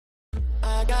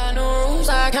moves,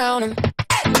 I count 'em.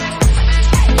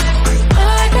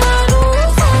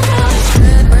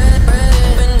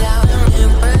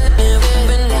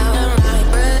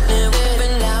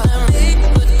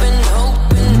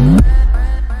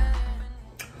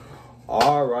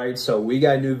 Alright, so we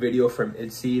got a new video from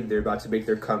𝐂𝐇𝐄𝐂. They're about to make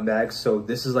their comeback. So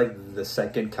this is like the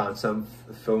second concept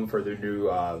film for their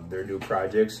new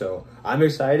project. So I'm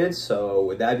excited. So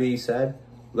with that being said,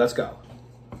 let's go.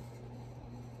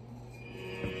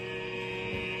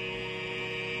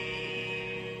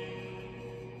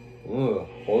 Ooh,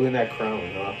 holding that crown,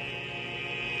 huh?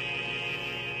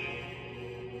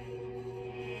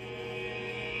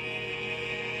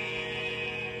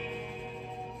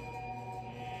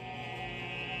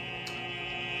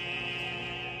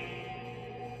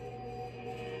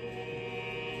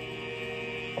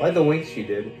 I like the winks she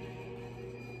did.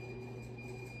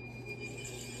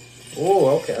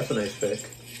 Oh, okay, that's a nice pick.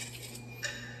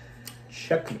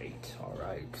 Checkmate.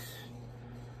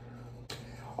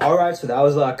 All right, so that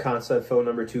was concept film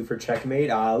number 2 for Checkmate.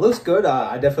 Looks good.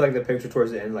 I definitely like the picture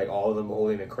towards the end, like all of them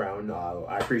holding the crown.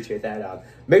 I appreciate that.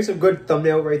 Makes a good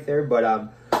thumbnail right there.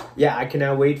 But yeah, I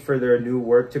cannot wait for their new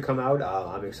work to come out.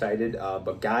 I'm excited.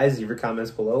 But guys, leave your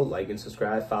comments below, like and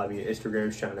subscribe. Follow me on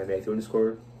Instagram, channel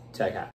 @𝐂𝐇𝐄𝐂𝐊.